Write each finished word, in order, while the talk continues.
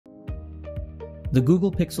The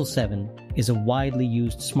Google Pixel 7 is a widely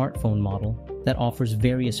used smartphone model that offers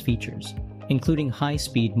various features, including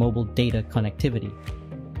high-speed mobile data connectivity.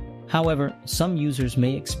 However, some users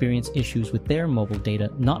may experience issues with their mobile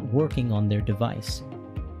data not working on their device.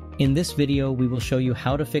 In this video, we will show you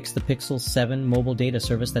how to fix the Pixel 7 mobile data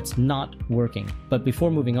service that's not working. But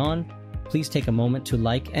before moving on, please take a moment to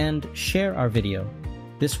like and share our video.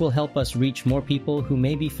 This will help us reach more people who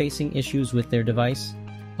may be facing issues with their device.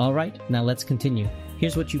 Alright, now let's continue.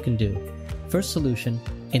 Here's what you can do. First solution,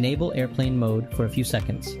 enable airplane mode for a few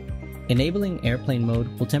seconds. Enabling airplane mode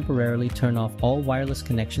will temporarily turn off all wireless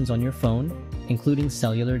connections on your phone, including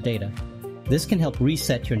cellular data. This can help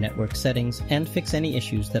reset your network settings and fix any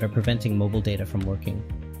issues that are preventing mobile data from working.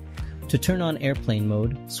 To turn on airplane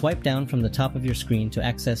mode, swipe down from the top of your screen to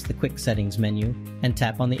access the quick settings menu and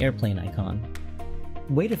tap on the airplane icon.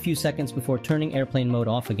 Wait a few seconds before turning airplane mode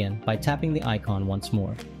off again by tapping the icon once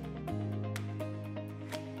more.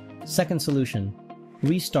 Second solution,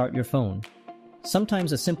 restart your phone.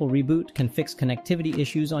 Sometimes a simple reboot can fix connectivity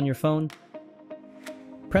issues on your phone.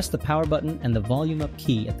 Press the power button and the volume up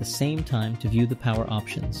key at the same time to view the power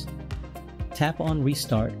options. Tap on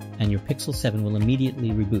restart and your Pixel 7 will immediately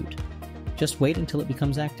reboot. Just wait until it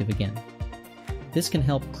becomes active again. This can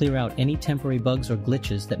help clear out any temporary bugs or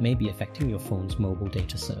glitches that may be affecting your phone's mobile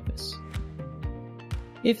data service.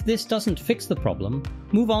 If this doesn't fix the problem,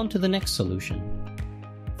 move on to the next solution.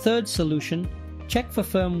 Third solution, check for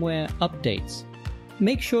firmware updates.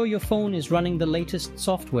 Make sure your phone is running the latest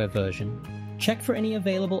software version. Check for any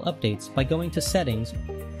available updates by going to Settings,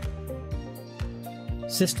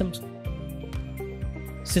 System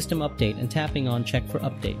Update and tapping on Check for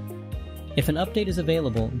Update. If an update is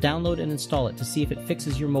available, download and install it to see if it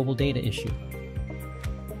fixes your mobile data issue.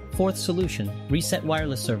 Fourth solution, reset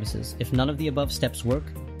wireless services. If none of the above steps work,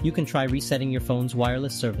 you can try resetting your phone's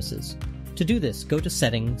wireless services. To do this, go to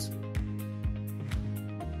Settings,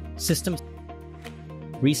 System,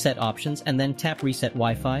 Reset Options, and then tap Reset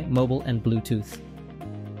Wi-Fi, Mobile, and Bluetooth.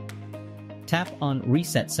 Tap on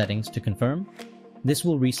Reset Settings to confirm. This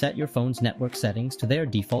will reset your phone's network settings to their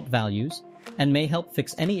default values and may help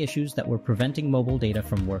fix any issues that were preventing mobile data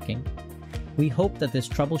from working. We hope that this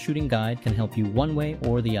troubleshooting guide can help you one way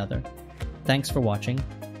or the other. Thanks for watching.